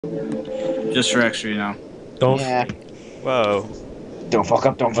Just for extra, you know. Don't. Yeah. Whoa. Don't fuck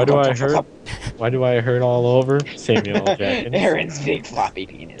up, don't Why fuck do up, I don't fuck hurt? up. Why do I hurt all over? Samuel L. Jackson. Aaron's big floppy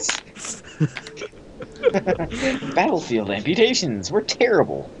penis. Battlefield amputations. We're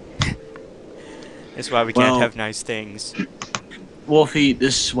terrible. That's why we can't Well- have nice things. Wolfie,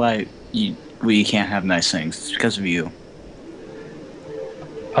 this is why we can't have nice things. It's because of you.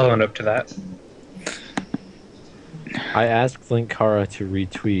 I'll own up to that. I asked Linkara to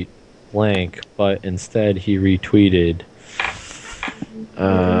retweet blank, but instead he retweeted.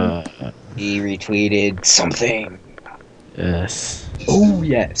 He retweeted something. Yes. Oh,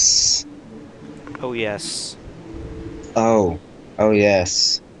 yes. Oh, yes. Oh. Oh,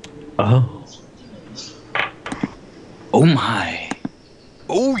 yes. Oh. Oh my.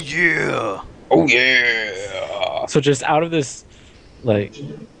 Oh, yeah. Oh, yeah. So just out of this, like,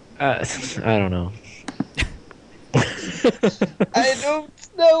 I don't know. I don't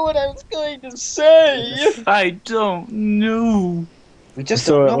know what I was going to say. I don't know. We just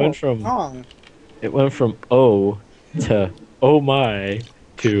So don't it know went what's from- wrong. It went from oh to oh my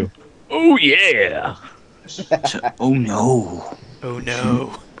to oh yeah. Oh no. Oh,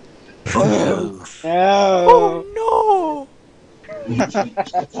 no. Oh No.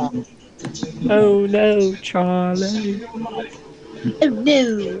 Oh, Oh no, Charlie. Oh, no.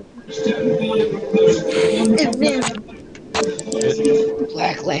 Oh, no.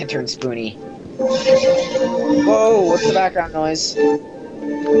 Black Lantern Spoonie. Whoa, what's the background noise?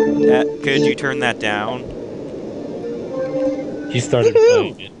 no. Could you turn that down? He started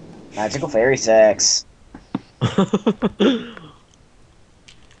Woohoo! playing it. Magical fairy sex.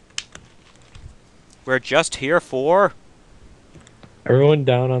 We're just here for... Everyone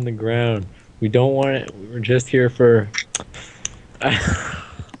down on the ground. We don't want it. We're just here for.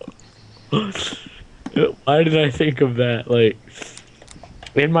 Why did I think of that? Like,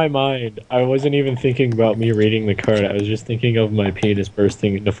 in my mind, I wasn't even thinking about me reading the card. I was just thinking of my penis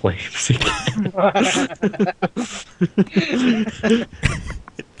bursting into flames.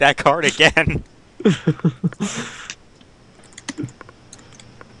 That card again.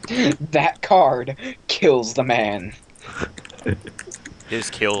 That card kills the man. This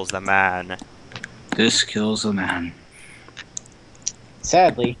kills the man. This kills a man.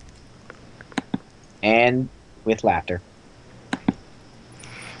 Sadly. And with laughter.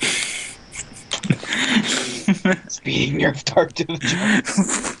 Speeding Nerf Dart to the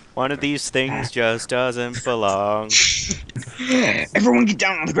joints. One of these things just doesn't belong. Everyone get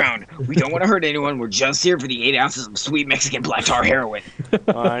down on the ground. We don't want to hurt anyone. We're just here for the 8 ounces of sweet Mexican black tar heroin.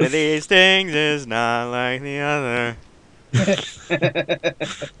 One of these things is not like the other.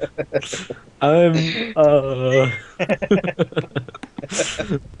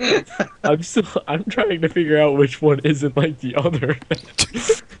 I'm trying to figure out which one isn't like the other.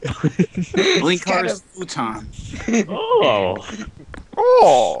 Linkar's futon. Oh.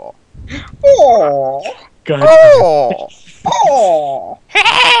 Oh! Oh! God. Oh! Oh!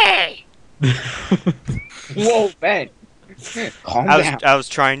 Hey! Whoa, Ben. Calm I down. was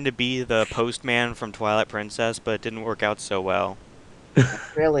trying to be the postman from Twilight Princess, but it didn't work out so well.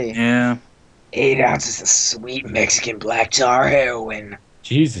 Really? Yeah. 8 ounces of sweet Mexican black tar heroin.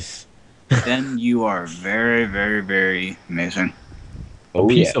 Jesus. Then you are very, very, very amazing. A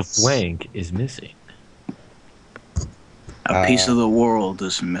piece of blank is missing. A piece of the world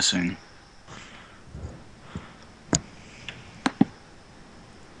is missing.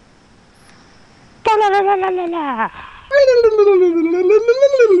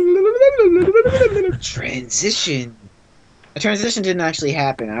 Transition. The transition didn't actually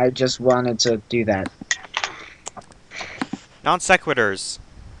happen. I just wanted to do that. Non sequiturs.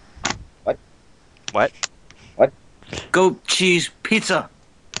 What? What? Goat cheese pizza.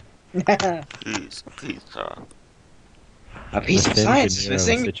 Please, pizza. A piece of The thin science is veneer of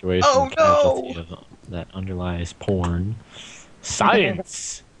a missing. situation Oh, casualty no! that underlies porn.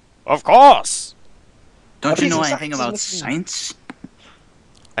 Science. Of course! Don't A you piece know of anything science is about missing. science?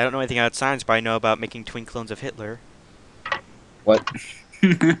 I don't know anything about science, but I know about making twin clones of Hitler. What?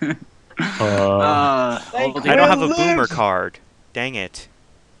 Oldie I don't have a boomer card. Dang it.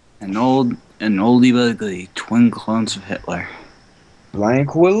 An oldie but goodie. Twin clones of Hitler.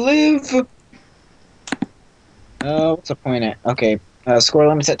 Blank will live. What's the point at? Okay. Score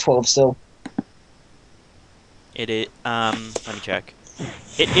limit's at 12 still. It is, let me check.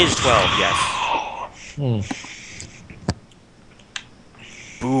 It is 12, yes. Hmm.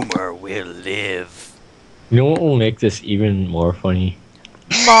 Boomer will live. You know what will make this even more funny?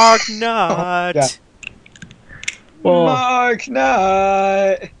 Mark not. yeah. Well, Mark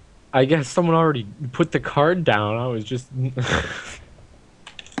Knight. I guess someone already put the card down. I was just.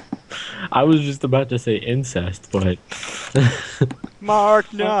 I was just about to say incest, but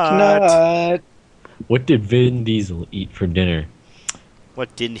Mark Nut. Nut. what did Vin Diesel eat for dinner?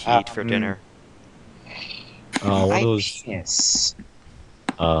 What didn't he eat for dinner? One My of those. penis.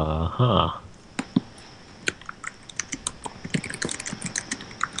 Huh.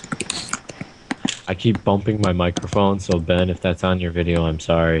 I keep bumping my microphone, so Ben, if that's on your video, I'm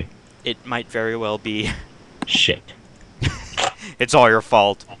sorry. It might very well be. Shit. It's all your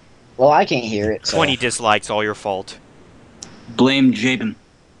fault. Well, I can't hear it. So. 20 dislikes, all your fault. Blame Jabin.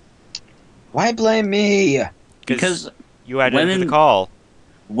 Why blame me? Because you had when into the in- call.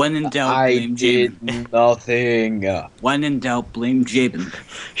 when in doubt, I blame did Jabin. nothing. When in doubt, blame Jabin.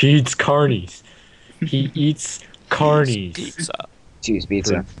 He eats carnies. He eats carnies Pizza. Cheese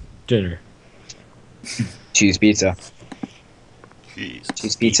pizza. for dinner. Cheese pizza.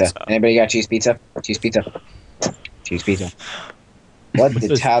 Cheese pizza. Anybody got cheese pizza? Cheese pizza. Cheese pizza. What did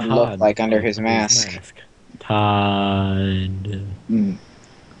says Todd look Todd like under on his mask? Todd.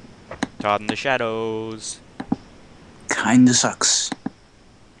 Todd in the shadows. Kinda sucks.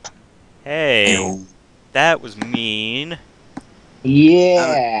 Hey, Ew. that was mean.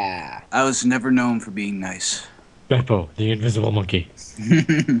 Yeah. I was never known for being nice. Beppo, the invisible monkey.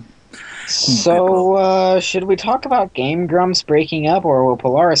 So, should we talk about Game Grumps breaking up, or will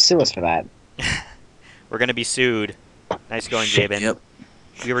Polaris sue us for that? We're gonna be sued. Nice going, Shit. Jabin. Yep.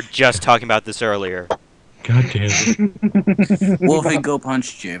 We were just talking about this earlier. God damn it. Wolfie, go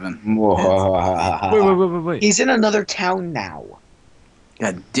punch Jabin. Wait. He's in another town now.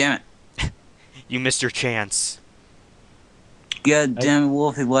 God damn it. You missed your chance. God damn it,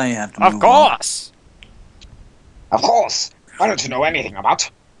 Wolfie, why you have to Of move on? course! Of course. Why don't you know anything about?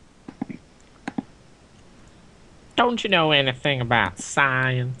 Don't you know anything about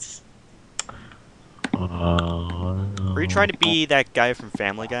science? Were you trying to be that guy from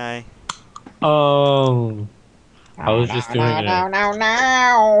Family Guy? Oh. I was just doing it.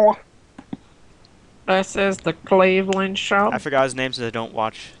 No. This is the Cleveland show. I forgot his name since I don't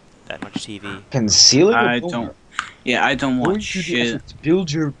watch that much TV. Concealing I a boner. don't. Yeah, I don't Going watch through the shit.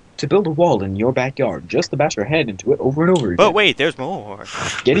 effort to build a wall in your backyard just to bash your head into it over and over again. But wait, there's more.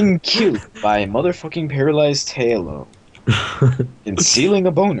 Getting killed by a motherfucking paralyzed Halo. Concealing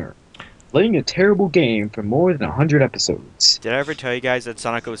a boner. Playing a terrible game for more than 100 episodes. Did I ever tell you guys that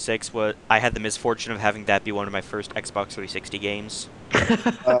Sonic 06 was... I had the misfortune of having that be one of my first Xbox 360 games.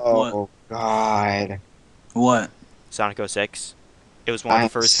 Oh, God. What? Sonic 06. It was one of the I'm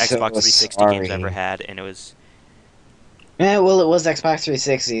first so Xbox 360 games I sorry. ever had, and it was... Yeah, well, it was Xbox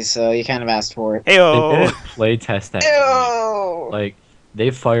 360, so you kind of asked for it. They Heyo! didn't play test that game. Ew! Like,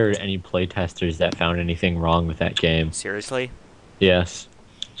 they fired any play testers that found anything wrong with that game. Seriously? Yes.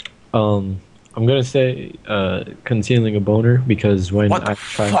 I'm gonna say concealing a boner because when What I the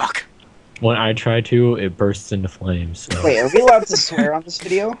try fuck? when I try to, it bursts into flames. So. Wait, are we allowed to swear on this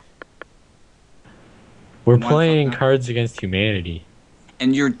video? We're Why playing fuck not? Cards Against Humanity.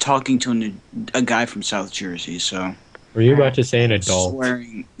 And you're talking to a guy from South Jersey, so Were you about to say an adult?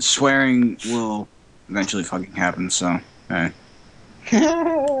 swearing will eventually fucking happen. So,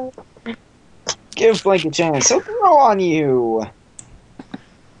 Give Blake a chance. He'll throw on you.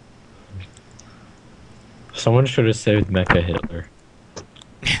 Someone should have saved Mecha Hitler.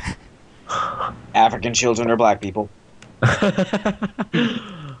 African children are black people. the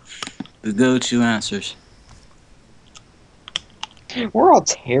go-to answers. We're all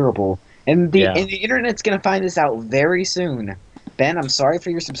terrible. And the Yeah. and the internet's gonna find this out very soon. Ben, I'm sorry for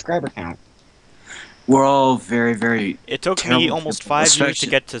your subscriber count. We're all very, very. It took me Terrible almost people, 5 years to especially-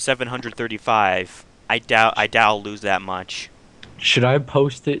 get to 735. I doubt I'll lose that much. Should I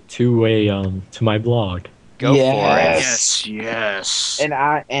post it to to my blog? Go Yes. Yes. And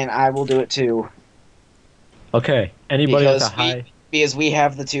I will do it too. Okay. Anybody with a Because high? Because we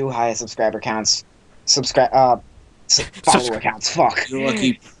have the two highest subscriber counts. Follower counts. Fuck. You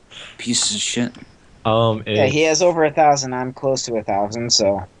lucky pieces of shit. Yeah, he has over 1,000. I'm close to 1,000.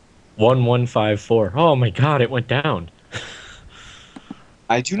 So 1154. Oh my God! It went down.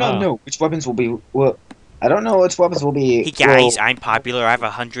 I do not Wow. know which weapons will be. Well, I don't know which weapons will be. Hey guys, I'm popular. I have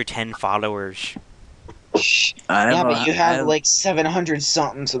 110 followers. Shh. I Yeah, have but you I have like 700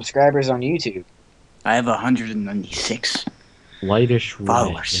 something subscribers on YouTube. I have 196 Lightish red.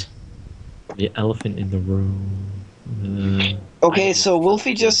 followers. The elephant in the room. Okay, so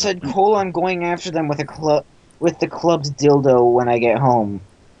Wolfie just said, "Cole, I'm going after them with the club's dildo when I get home."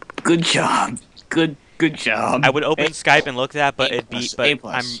 Good job. Good job. I would open Skype and look at that, but A it'd be plus, but A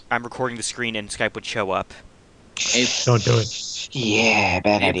plus. I'm recording the screen and Skype would show up. A, Don't do it. Yeah,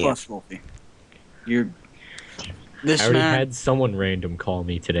 bad A idea. plus, Wolfie. You're This I already man, had someone random call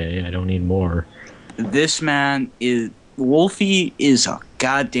me today. I don't need more. this man is Wolfie is a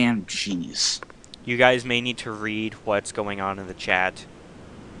goddamn genius. You guys may need to read what's going on in the chat.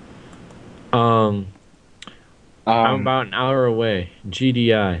 I'm about an hour away.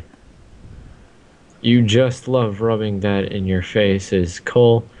 GDI. You just love rubbing that in your face is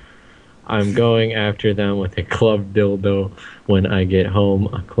Cole. I'm going after them with a club dildo when I get home.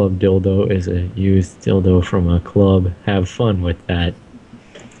 A club dildo is a used dildo from a club. Have fun with that.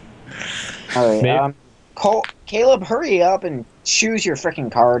 Alright, Caleb, hurry up and choose your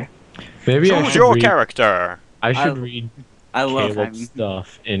freaking card. Maybe I Choose should your read, character. I should read I love Caleb's having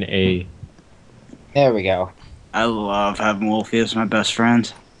stuff in a... There we go. I love having Wolfie as my best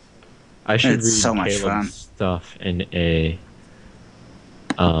friend. I should It's read so much Caleb's fun. stuff in a...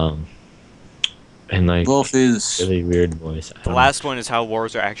 in like Wolfie's really weird voice. The last one is how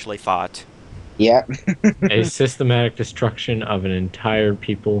wars are actually fought. Yep. A systematic destruction of an entire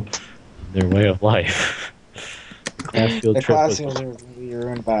people, their way of life. Class field The trip class was, will be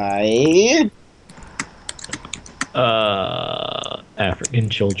ruined by... African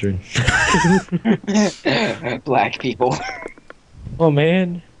children. black people. Oh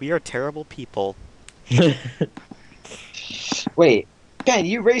man. We are terrible people. Wait, Ben,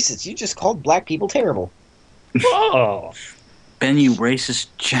 you racist. You just called black people terrible. Oh. Ben, you racist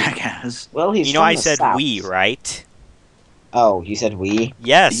jackass. Well, he's You know from I the said South. we, right? Oh, you said we?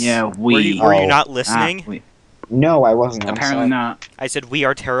 Yes. Yeah, we. Were you Oh. not listening? We. No, I wasn't. I'm Apparently sorry. not. I said we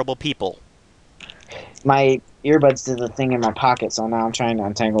are terrible people. My earbuds did the thing in my pocket, so now I'm trying to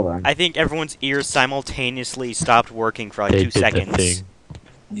untangle them. I think everyone's ears simultaneously stopped working for like They 2 did the seconds. thing.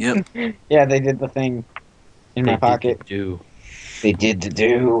 Yep. Yeah, they did the thing in They my did pocket. the do. They did the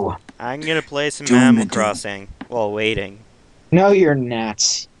do. I'm gonna play some Doom Animal and doom. Crossing while waiting. No, you're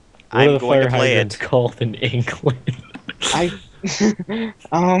not. What are I'm the going fire to play hydrants it. called in England? I.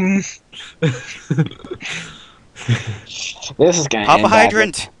 This is gonna Pop end a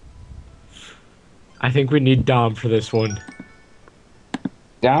hydrant! I think we need Dom for this one.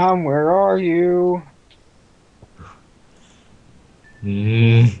 Dom, where are you?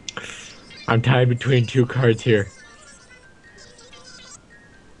 I'm tied between two cards here.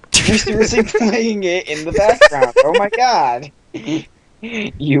 You're seriously playing it in the background. Oh my god.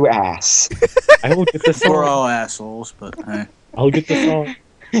 You ass. I will get the We're song. all assholes, but hey. I'll get the song.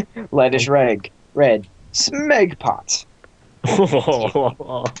 Lettuce red. Smegpot.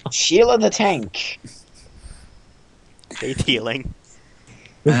 Sheila the Tank. Faith healing.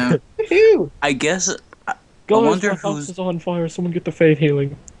 Woohoo! I guess. I Guys, wonder my house who's. is on fire. Someone get the faith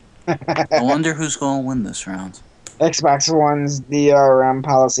healing. I wonder who's going to win this round. Xbox One's DRM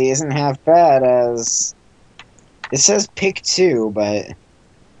policy isn't half bad as... It says pick 2, but...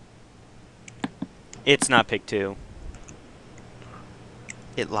 It's not pick 2.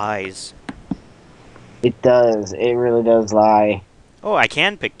 It lies. It does. It really does lie. Oh, I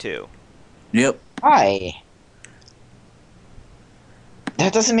can pick 2. Yep. Why?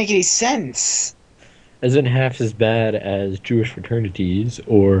 That doesn't make any sense. Isn't half as bad as Jewish fraternities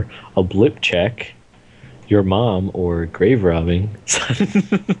or a blip check, your mom, or grave robbing.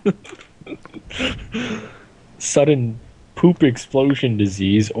 Sudden poop explosion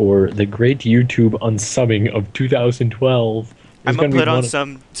disease or the great YouTube unsubbing of 2012. I'm There's gonna put be on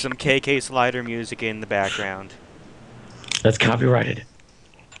one- some KK Slider music in the background. That's copyrighted.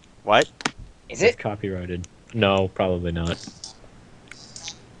 What? Is It's it? copyrighted. No, probably not.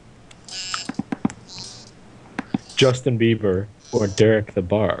 Justin Bieber or Derek the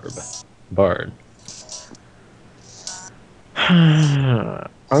Bard. I'm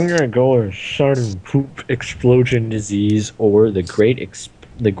gonna go with sudden poop explosion disease or the great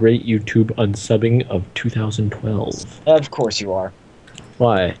YouTube unsubbing of 2012. Of course you are.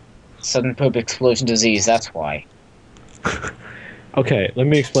 Why? Sudden poop explosion disease, that's why. Okay, let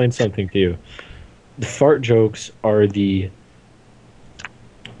me explain something to you. The fart jokes are the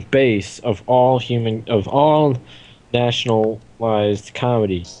base of all nationalized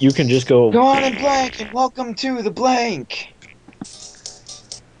comedy. You can just go. Go on and blank and welcome to the blank.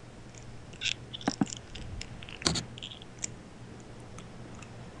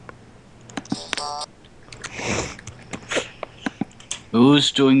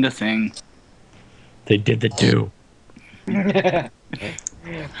 Who's doing the thing? They did the do.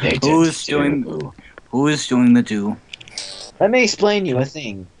 Who's doing the do? Let me explain you a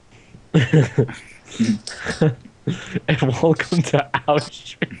thing. And welcome to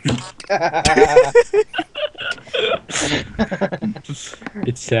Auschwitz.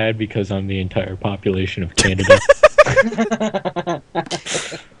 It's sad because I'm the entire population of Canada.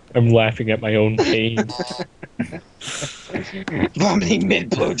 I'm laughing at my own pain. Vomiting mid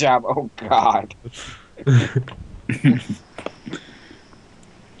blowjob. Oh god.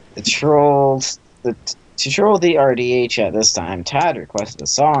 To troll the RDH at this time, Tad requested a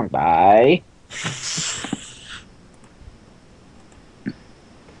song by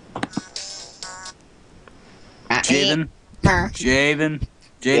Javen,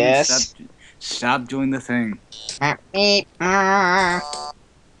 Yes. stop doing the thing.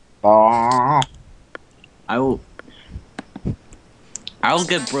 Oh. I'll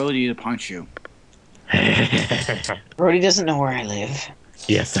get Brody to punch you. Brody doesn't know where I live.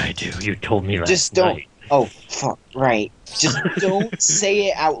 Yes, I do. You told me last Just don't. night. Oh, fuck. Right. Just don't say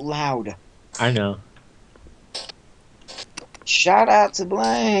it out loud. I know. Shout out to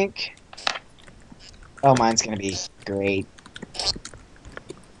Blank. Oh, mine's gonna be great.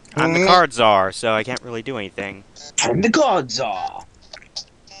 I'm the card czar, so I can't really do anything. I'm the god czar.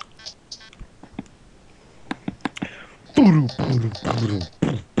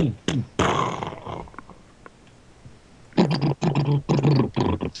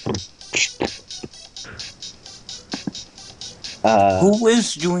 Who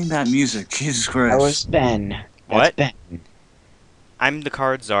is doing that music? Jesus Christ. That was Ben. What? That's Ben. I'm the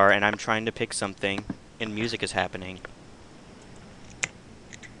card czar, and I'm trying to pick something, and music is happening.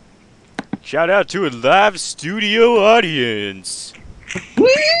 Shout out to a live studio audience.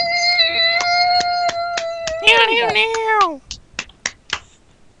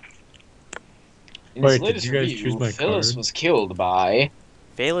 In Wait, his did latest you guys review, choose my Phyllis card? was killed by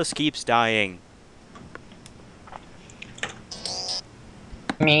Phaelus keeps dying.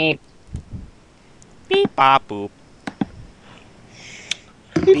 me. Beep bop boop.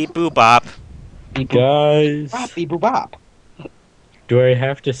 Beep boop bop. Guys, Boppy boo bop. do I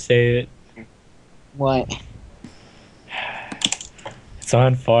have to say it? What? It's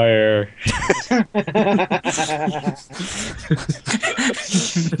on fire.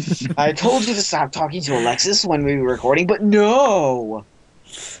 I told you to stop talking to Alexis when we were recording, but no.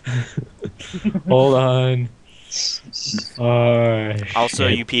 Hold on. Also,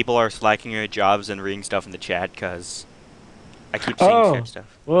 shit. you people are slacking your jobs and reading stuff in the chat, because I keep seeing chat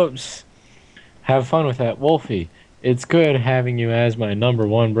stuff. Whoops. Have fun with that, Wolfie. It's good having you as my number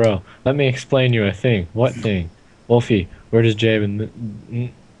one bro. Let me explain you a thing. What thing? Wolfie, where does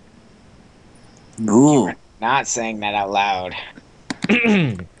Jabin... Ooh. Not saying that out loud.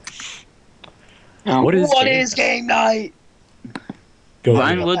 What is game night? Go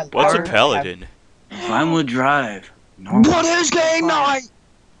Vinewood What's a Park, paladin? Vinewood Drive. What is game night?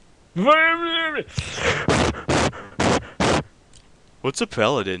 What's a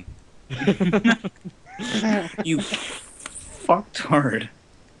paladin? You fucked hard.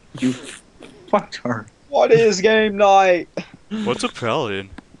 You fucked hard. What is game night? What's a paladin?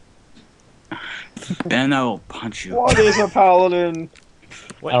 Ben, I will punch you. What is a paladin?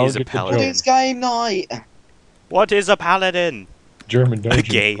 What I'll is a get the What paladin? is game night? What is a paladin? German dungeon.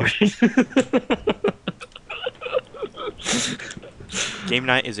 Gay. Game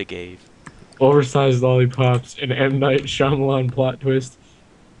night is a gave. Oversized lollipops, an M. Night Shyamalan plot twist.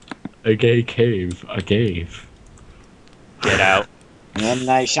 A gay cave. A cave. Get out. M.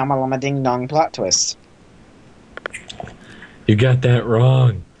 Night Shyamalan ding dong plot twist. You got that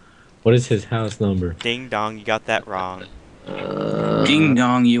wrong. What is his house number? Ding dong, you got that wrong. Ding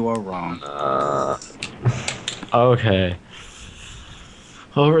dong, you are wrong. Okay.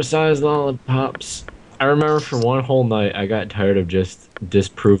 Oversized lollipops. I remember for one whole night I got tired of just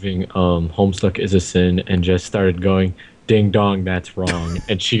disproving Homestuck is a sin and just started going, ding dong, that's wrong.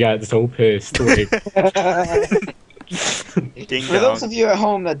 And she got so pissed. Like, Ding For those dong. of you at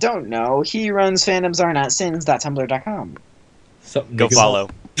home that don't know, he runs fandomsarenotsins.tumblr.com. something Go niggas- follow.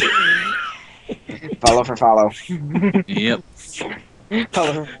 Follow for follow. Yep.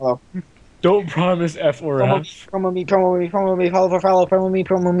 Follow for follow. Don't promise F or F. Promo me, promo me, promo me, follow for follow, promo me,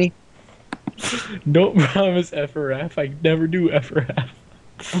 promo me. Don't promise F or F. I never do F or F.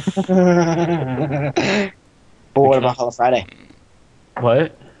 But what about Follow Friday?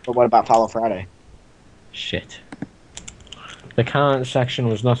 What? But what about Follow Friday? Shit. The comment section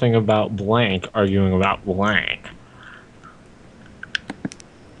was nothing about blank arguing about blank.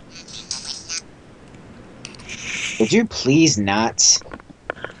 Would you please not?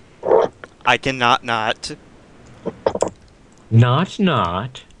 I cannot not. Not.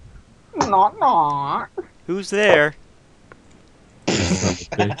 Not. Who's there?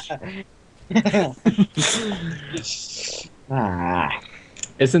 Bitch. Ah,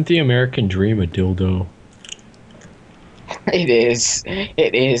 Isn't the American dream a dildo? it is.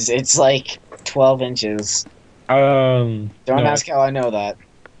 It is. It's like 12 inches. Don't Don't ask how I know that.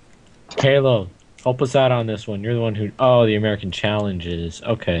 Halo. Help us out on this one. You're the one who. Oh, the American challenges.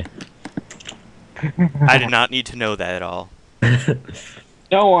 Okay. I did not need to know that at all.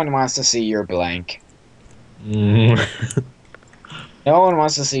 No one wants to see your blank. Mm. No one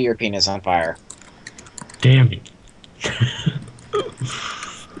wants to see your penis on fire. Damn it.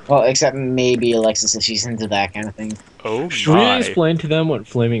 Well, except maybe Alexis if she's into that kind of thing. Oh Should we my. explain to them what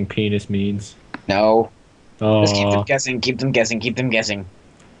flaming penis means? No. Just keep them Oh. guessing, keep them guessing, keep them guessing.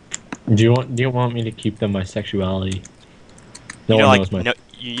 Do you want me to keep them my sexuality? No You know, one like, knows my. no,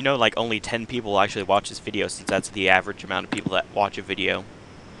 you know, like only 10 people actually watch this video, since that's the average amount of people that watch a video.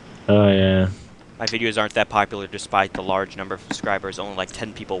 Oh yeah. My videos aren't that popular despite the large number of subscribers. Only like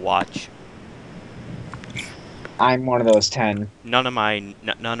 10 people watch. I'm one of those 10. None of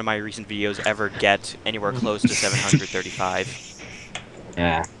my recent videos ever get anywhere close to 735.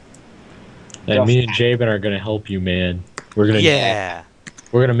 Yeah. And me and Jabin are gonna help you, man. Yeah.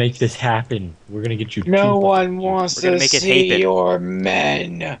 We're gonna make this happen. We're gonna get you. No one wants We're gonna to make it see happen. your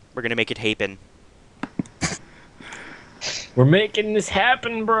men. We're gonna make it happen. We're making this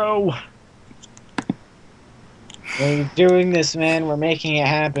happen, bro. We're doing this, man. We're making it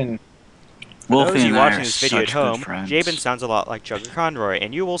happen. For Wolfie those of you and I watching are this video at such good home, friends. Jabin sounds a lot like Chugger Conroy,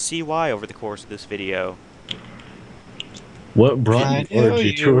 and you will see why over the course of this video. What I brought knew you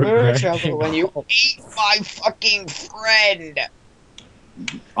you to were a trouble when you ate my fucking friend.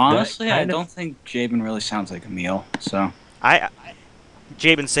 Honestly, That I kind of- don't think Jabin really sounds like a meal. So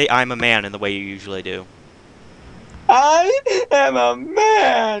Jabin, say I'm a man in the way you usually do. I am a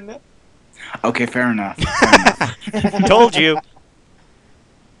man. okay, fair enough. Fair enough. Told you.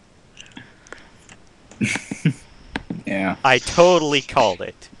 Yeah. I totally called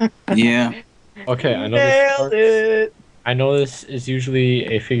it. Yeah. Okay, I know Nailed this. it. I know this is usually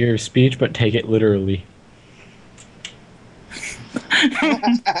a figure of speech, but take it literally.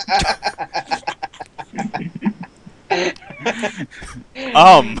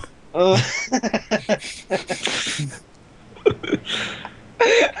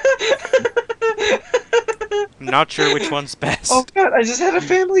 I'm not sure which one's best. Oh god, I just had a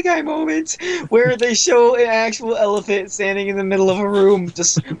Family Guy moment where they show an actual elephant standing in the middle of a room,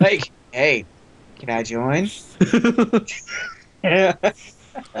 just like, hey, can I join?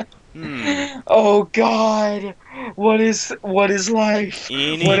 Oh god, what is life?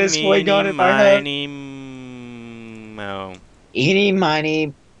 Eeny, What is going on in my head? miny, mo. Eeny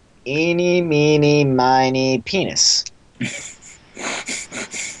meeny miny penis.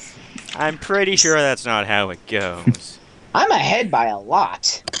 I'm pretty sure that's not how it goes. I'm ahead by a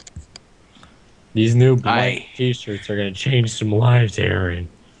lot. These new black t-shirts are gonna change some lives, Aaron.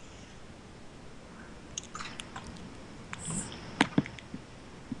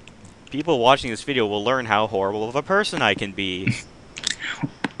 People watching this video will learn how horrible of a person I can be.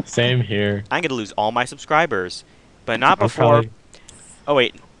 Same here. I'm gonna lose all my subscribers, but not I'm before. probably- Oh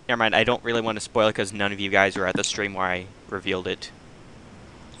wait, never mind. I don't really want to spoil it because none of you guys were at the stream where I revealed it.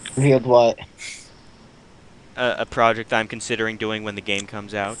 Revealed what? A project I'm considering doing when the game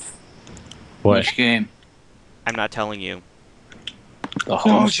comes out. What? Which game? I'm not telling you. The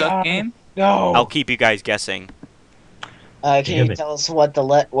Homestuck John. game? No. I'll keep you guys guessing. Can Damn you it. tell us what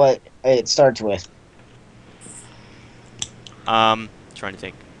what it starts with? Trying to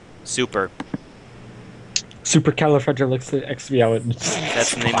think. Super. Supercalifragilisticexpialidocious.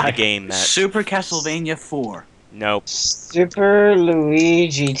 That's the name of the game. That. Super Castlevania 4. Nope. Super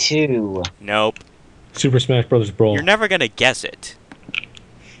Luigi 2. Nope. Super Smash Brothers Brawl. You're never gonna guess it.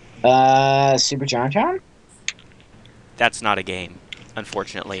 Super John John? That's not a game,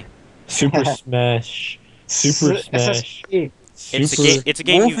 unfortunately. Super Smash. Super Smash. SSP. Super It's a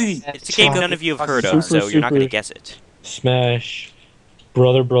game. Wolfie. It's a game none of you have heard of, so you're not gonna guess it. Smash.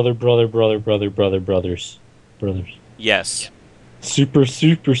 Brothers. Yes. Super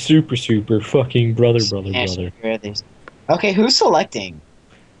fucking brother. Okay, who's selecting?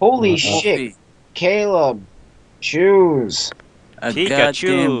 Holy shit. Wolfie, Caleb. Choose. a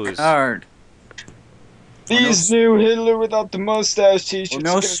Pikachu's. goddamn card. These new Hitler without the mustache t-shirts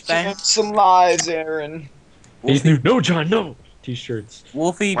no gonna spec- change some lives, Aaron. These new No John, no t-shirts.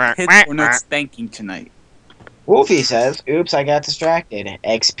 Wolfie, Wah, hit wah, or no wah. spanking tonight. Wolfie says, oops, I got distracted.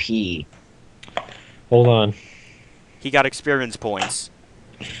 XP. Hold on. He got experience points.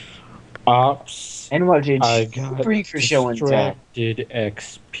 Ops. And what did I you got bring for show and tell? distracted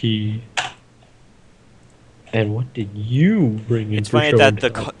XP. And what did you bring in It's for funny show that and the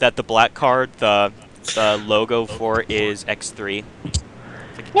tell? that the black card, the logo for is X3. It's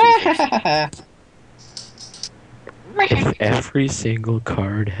like a key face. If every single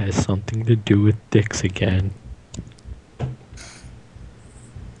card has something to do with dicks again.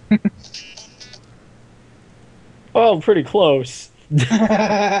 Well, pretty close.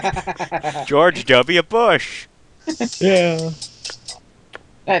 George W. Bush. Yeah.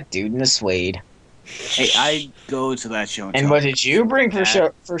 That dude in the suede. Hey, I go to that show and And tell. what did you bring for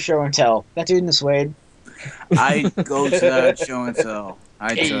show and tell? That dude in the suede. I go to that show and tell.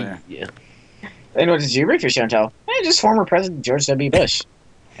 I tell you. Yeah. And what did you bring for show and tell? Just former President George W. Bush.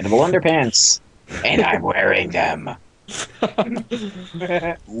 And wool underpants. And I'm wearing them.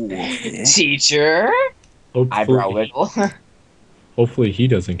 Ooh, okay. Teacher? Eyebrow Hopefully, wiggle. hopefully he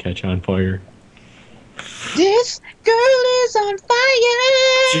doesn't catch on fire. This girl is on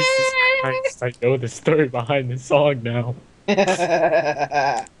fire! Jesus Christ, I know the story behind the song now.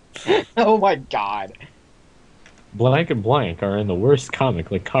 Oh my god. Blank and Blank are in the worst comic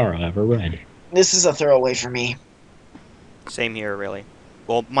Lakara ever read. This is a throwaway for me. Same here, really.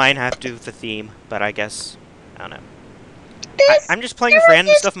 Well, mine have to do with the theme, but I guess I don't know. I'm just playing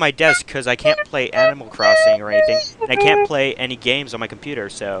random stuff on my desk because I can't play Animal Crossing or anything, and I can't play any games on my computer.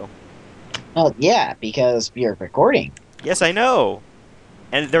 So. Well, yeah, because you're recording. Yes, I know.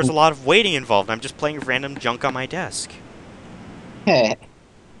 And there's a lot of waiting involved. I'm just playing random junk on my desk.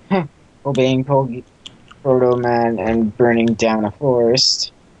 Obeying Proto Man and burning down a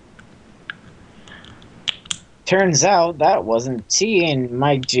forest. Turns out that wasn't tea in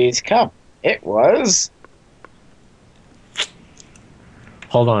Mike J's cup. It was.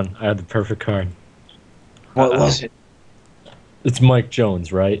 Hold on, I have the perfect card. What was it? It's Mike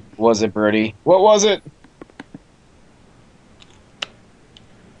Jones, right? Was it Birdie? What was it?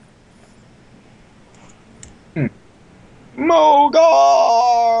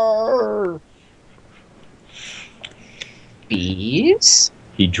 Mogar! Bees?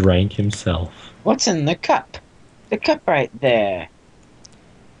 He drank himself. What's in the cup? The cup right there.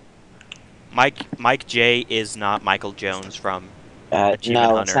 Mike J is not Michael Jones from No, Achievement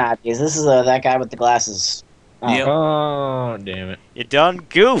it's Hunter. not, because this is that guy with the glasses. Oh. Yep. Oh, damn it. You done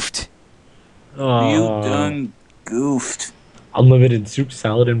goofed. Oh, You done goofed. Unlimited soup,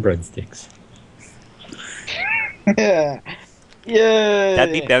 salad, and breadsticks. Yeah. Yeah.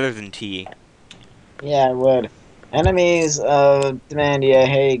 That'd be better than tea. Yeah, it would. Enemies of Demandia,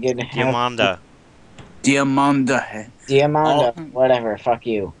 Hagen, Diamanda. Diamanda. Diamanda, Oh. whatever, fuck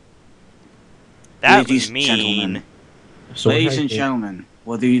you. That Ladies was and mean. gentlemen. So Ladies and gentlemen,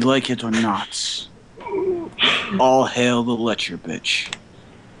 whether you like it or not, all hail the Letcher bitch.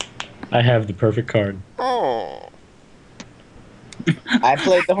 I have the perfect card. Oh. I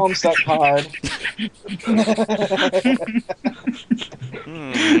played the Homestuck card.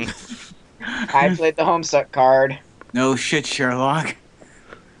 Hmm. I played the Homestuck card. No shit, Sherlock.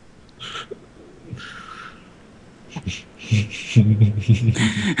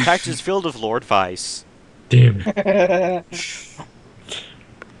 Pact is filled with Lord Vice. Damn it.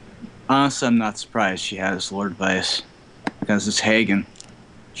 Honestly, I'm not surprised she has Lord Vice. Because it's Hagen.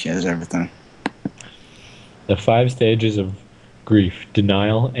 She has everything. The 5 stages of grief: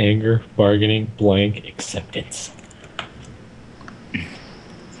 denial, anger, bargaining, blank, acceptance.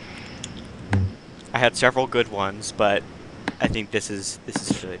 I had several good ones, but I think this is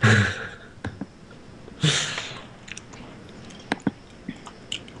good.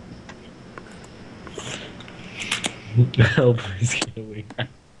 Hellboy's killing.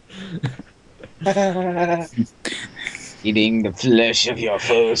 Eating the flesh of your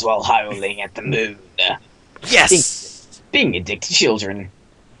foes while howling at the moon. Yes. Being addicted to children.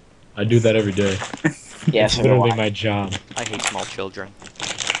 I do that every day. Yes, It's so do literally I. my job. I hate small children.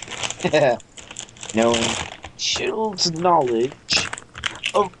 Knowing Chill's knowledge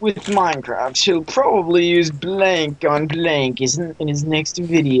with Minecraft, he'll probably use blank on blank in his next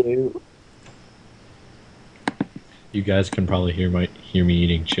video. You guys can probably hear me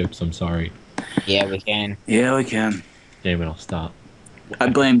eating chips. I'm sorry. Yeah, we can. Yeah, we can. Damn it, I'll stop. I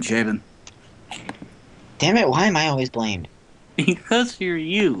blame Jabin. Damn it, why am I always blamed? Because you're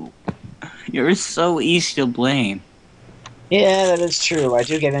you. You're so easy to blame. Yeah, that is true. I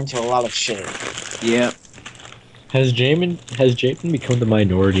do get into a lot of shit. Yep. Has Jamin become the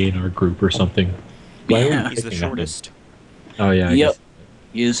minority in our group or something? Why are we Yeah. He's the picking on him? shortest. Oh yeah. I Yep. guess.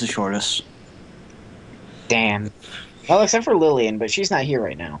 He is the shortest. Damn. Well, except for Lillian, but she's not here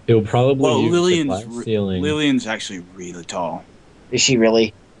right now. He'll probably Well, use the Lillian's glass ceiling. Lillian's actually really tall. Is she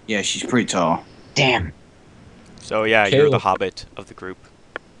really? Yeah, she's pretty tall. Damn. So yeah, you're the Caleb. hobbit of the group.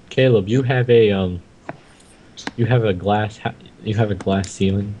 Caleb, you have a glass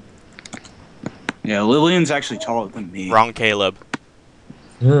ceiling. Yeah, Lillian's actually taller than me. Wrong, Caleb.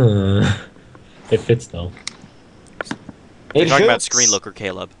 It fits though. You're It talking about fits. Screen Looker,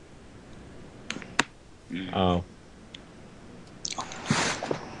 Caleb. Oh.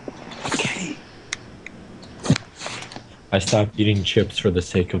 Okay. I stopped eating chips for the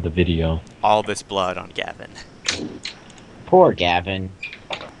sake of the video. All this blood on Gavin. Poor Gavin.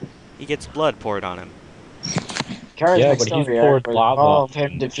 He gets blood poured on him. Yeah, Charismatic but he's story poured arc lava involved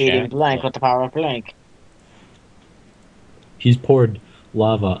him on defeating Jack. Blank with the power of Blank. He's poured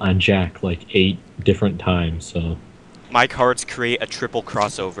lava on Jack like 8 different times, so... My cards create a triple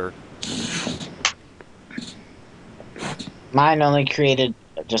crossover. Mine only created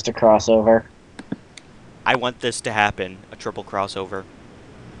just a crossover. I want this to happen, a triple crossover.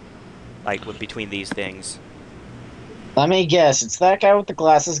 Like, between these things. Let me guess, it's that guy with the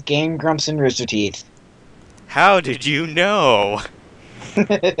glasses, Game Grumps, and Rooster Teeth. How did you know?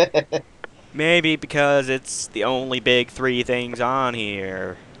 Maybe because it's the only big 3 things on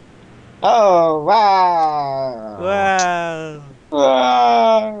here. Oh, wow! Wow.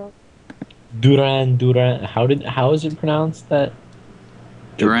 Wow! Duran. How is it pronounced that?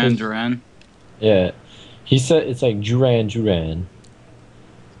 Duran. Yeah. He said it's like Duran.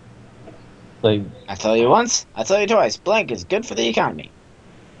 Like, I tell you once, I tell you twice, Blank is good for the economy.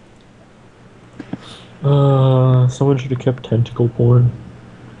 someone should have kept tentacle porn.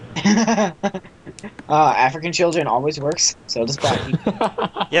 African children always works, so does black people.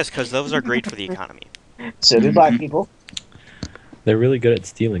 Yes, because those are great for the economy. So do black people. They're really good at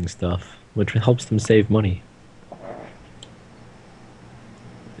stealing stuff, which helps them save money.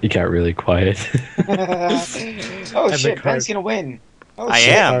 You got really quiet. Oh And shit, Ben's gonna win. Oh I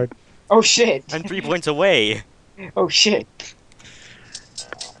shit. am. Oh shit. I'm 3 points away. Oh shit.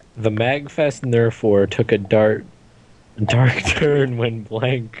 The Magfest Nerf War took a dark turn when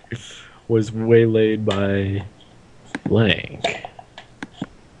Blank was waylaid by Blank.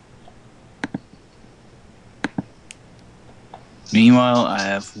 Meanwhile,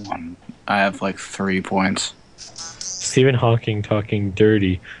 I have like 3 points. Stephen Hawking talking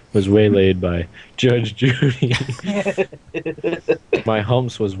dirty was waylaid by Judge Judy. My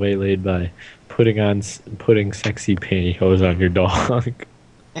humps was waylaid by putting sexy pantyhose on your dog.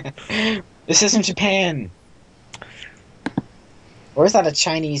 This isn't Japan. Or is that a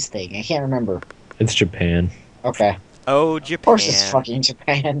Chinese thing? I can't remember. It's Japan. Okay. Oh, Japan. Of course it's fucking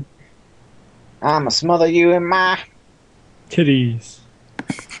Japan. I'ma smother you in my... Titties.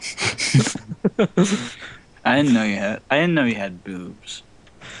 I didn't know you had boobs.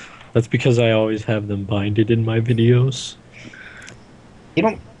 That's because I always have them binded in my videos. You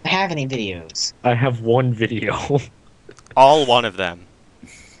don't have any videos. I have one video. All one of them.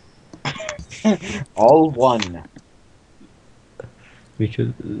 All one.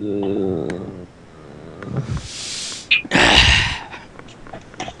 Because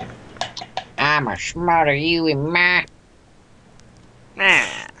I'ma smother you in my... Nah.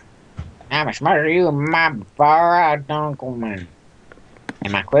 I'ma smother you in my bar dunkleman.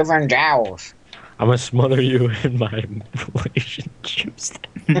 And my quivering jowls. I'm gonna smother you in my relationships.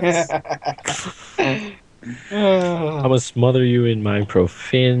 I'm gonna smother you in my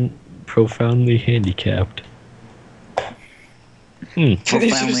profoundly handicapped. Finish your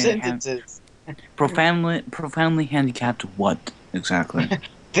Profoundly sentences. Profoundly handicapped what exactly?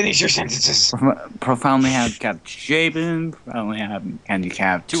 Finish your sentences. Profoundly handicapped Jabin. Profoundly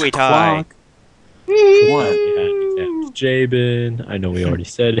handicapped. Two-way tie. Clock. What? Handicapped Jabin. I know we already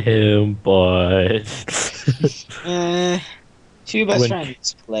said him, but Two best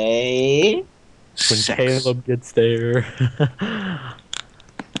friends play. when Sex. Caleb gets there.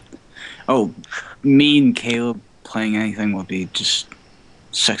 Oh, me and Caleb playing anything would be just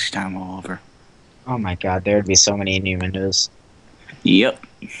sexy time all over. Oh my god, there would be so many innuendos. Yep.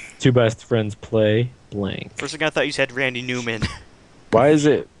 Two best friends play blank. For a second, I thought you said Randy Newman. Why is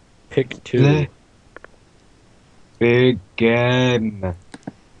it pick 2? Big game.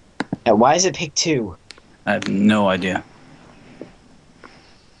 Why is it pick 2? I have no idea.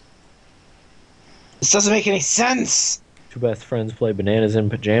 This doesn't make any sense. Two best friends play bananas in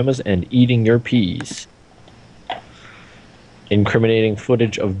pajamas and eating your peas. Incriminating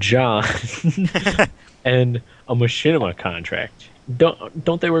footage of John and a machinima contract.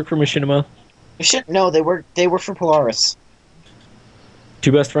 Don't they work for machinima? No, they work for Polaris.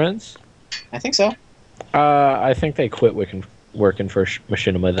 Two best friends? I think so. I think they quit working for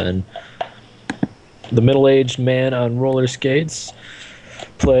machinima then. The middle-aged man on roller skates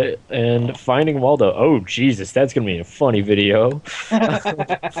play and finding Waldo. Oh Jesus, that's gonna be a funny video.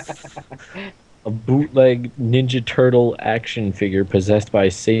 A bootleg Ninja Turtle action figure possessed by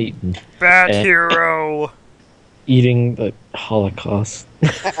Satan. Bad hero. Eating the Holocaust.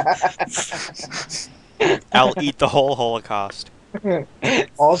 I'll eat the whole Holocaust.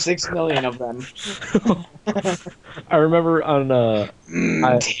 All 6 million of them. I remember on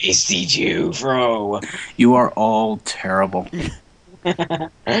Tasty Jufro. You are all terrible.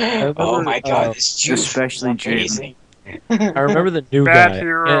 remember, Oh my god, this juice is especially amazing. I remember the new Bad guy.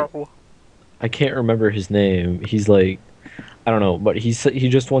 hero. I can't remember his name. He's like, I don't know, but he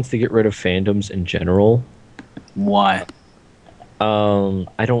just wants to get rid of fandoms in general. Why?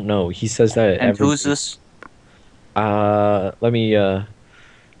 I don't know. He says that. And who's this? Let me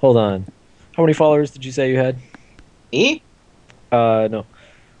hold on. How many followers did you say you had? E? No.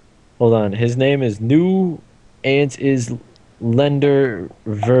 Hold on. His name is New Ant is Lender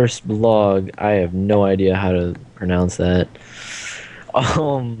Verse Blog. I have no idea how to pronounce that.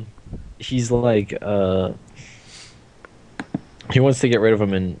 He's like he wants to get rid of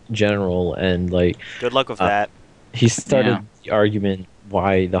him in general, and like Good luck with that. he started Yeah. the argument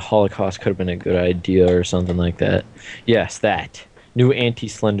why the Holocaust could have been a good idea or something like that. Yes, that. New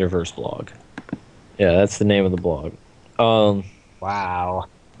Anti-Slenderverse blog. Yeah, that's the name of the blog. Wow.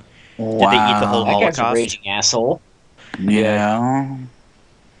 Did they eat the whole That guy's a Holocaust? raging asshole. Yeah.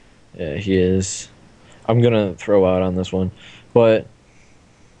 Yeah, he is. I'm gonna throw out on this one, but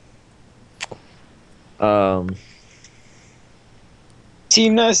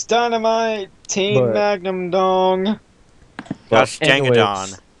Team Nest Dynamite, Team But- Magnum Dong. That's anyways,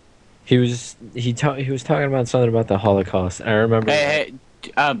 Jengadon. he was talking about something about the Holocaust. I remember. Hey,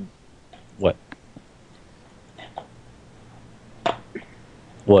 What?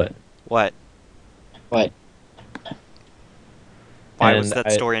 What? What? Why was And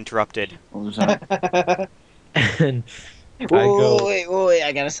that story interrupted? what was that? And I Whoa, go. wait,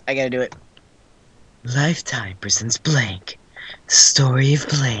 I gotta do it. Lifetime presents Blank. The story of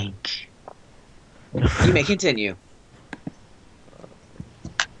Blank. You may continue.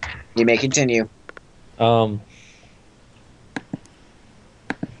 You may continue.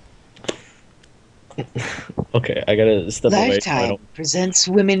 Okay, I gotta step away. So I Lifetime don't- presents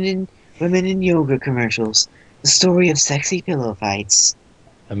women in yoga commercials. The story of sexy pillow fights.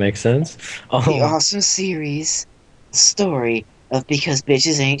 That makes sense. The awesome series. The story of because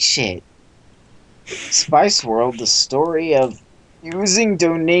bitches ain't shit. Spice World. The story of using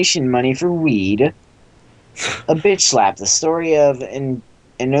donation money for weed. A bitch slap. The story of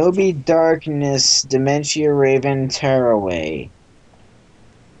Enobi Darkness Dementia Raven Tearaway.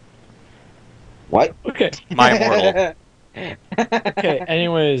 What? Okay. My Immortal. Okay.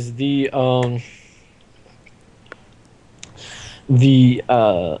 Anyways,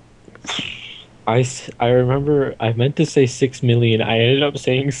 I remember I meant to say 6 million. I ended up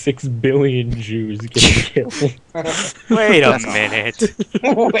saying 6 billion Jews getting killed. Wait a minute.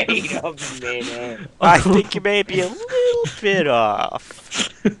 Wait a minute. I think you may be a little bit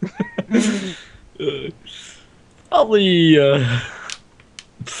off. Probably.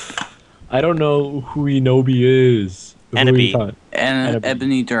 I don't know who Enobi is. Who are you Enobi. talking- And Enemy.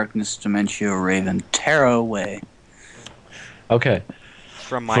 Ebony Darkness Dementia Raven tear away. Okay.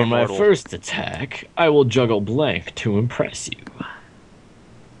 From my For my Immortal. first attack, I will juggle blank to impress you.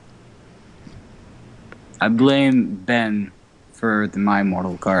 I blame Ben for the My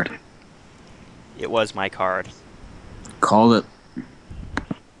Mortal card. It was my card. Called it.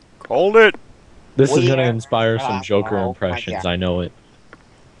 Called it. This is We gonna are- inspire some Joker oh my impressions. God. I know it.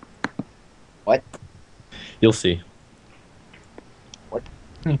 What? You'll see. What?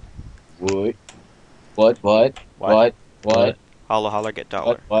 What? Holla holla get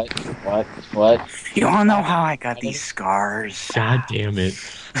dollar. What? You wanna know how I got these scars? God damn it.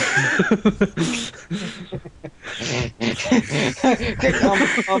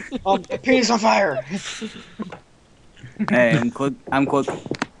 Penis on fire. Hey, I'm quick.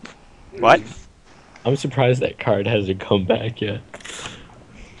 What? I'm surprised that card hasn't come back yet.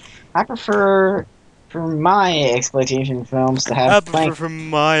 I prefer for my exploitation films to I have prefer blank. for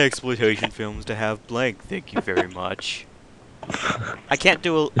my exploitation films to have blank. Thank you very much. I can't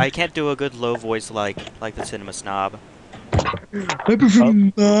do a good low voice like the cinema snob. I prefer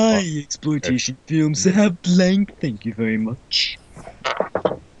my exploitation films to have blank. Thank you very much.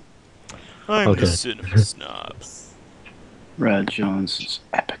 I'm Okay. the cinema snob. Brad Jones is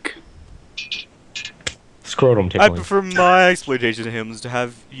epic. Scrotum I tickling. prefer my exploitation hymns to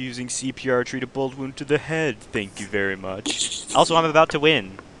have using CPR treat a bullet wound to the head. Thank you very much. Also, I'm about to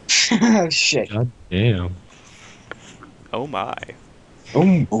win. Oh shit. God damn. Oh my.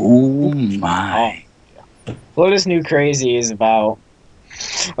 Oh my. What this new crazy is about.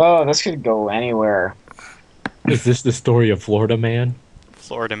 Oh, this could go anywhere. Is this the story of Florida Man?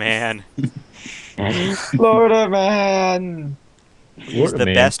 Florida man. Florida man. He's Florida the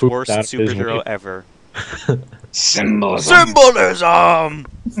man best, pooped worst out of his superhero wife. ever. Symbolism. Symbolism!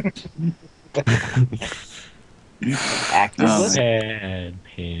 Active listening. Sad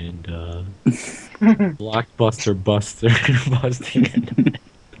panda. Blockbuster buster. Busting.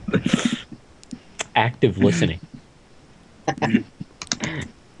 Active listening.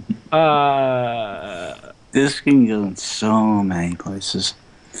 This can go in so many places.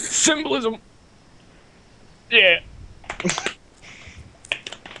 Symbolism. Yeah.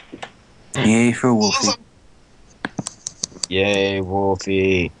 Yay for Wolfie. Yay,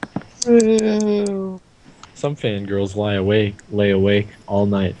 Wolfie. Some fangirls lay awake all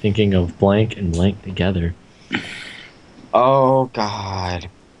night thinking of blank and blank together. Oh, God.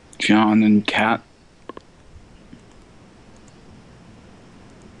 John and Kat.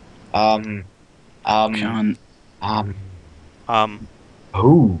 John.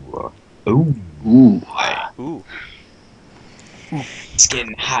 Ooh. Ooh. Ooh. Ooh. It's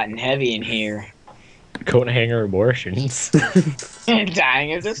getting hot and heavy in here. Coat hanger abortions.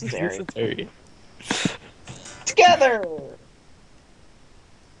 Dying of dysentery. Dysentery. Together!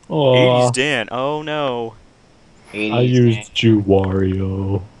 80s Dan. Oh no. I used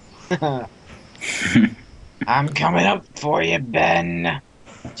Wario. I'm coming up for you, Ben.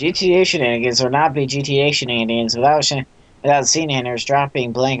 GTA shenanigans will not be GTA shenanigans without scene handers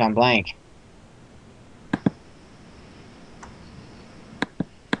dropping blank on blank.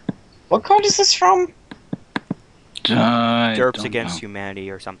 What card is this from? Derps Against Humanity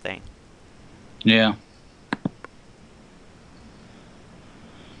or something. Yeah.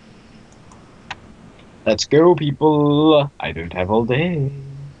 Let's go, people. I don't have all day.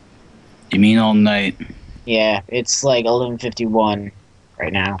 You mean all night? Yeah, it's like 11:51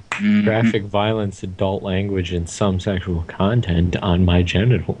 right now. Mhm. Graphic violence, adult language, and some sexual content on my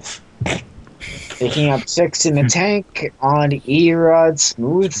genitals. Picking up 6 in the tank on Erod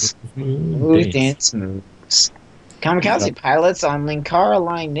Smooth and smooth. Kamikaze pilots on Linkara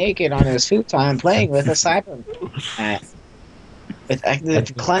lying naked on his futon playing with a cyber with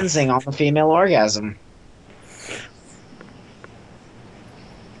active cleansing on the female orgasm.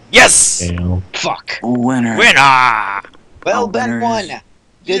 Yes! Damn. Fuck. Winner. Winner! Well, Oh, Ben winners. won.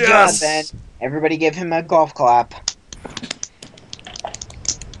 Good Yes! job, Ben. Everybody give him a golf clap.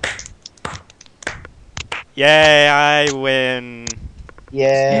 Yay, I win.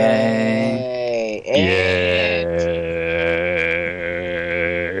 Yay. Yay.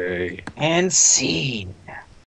 And see.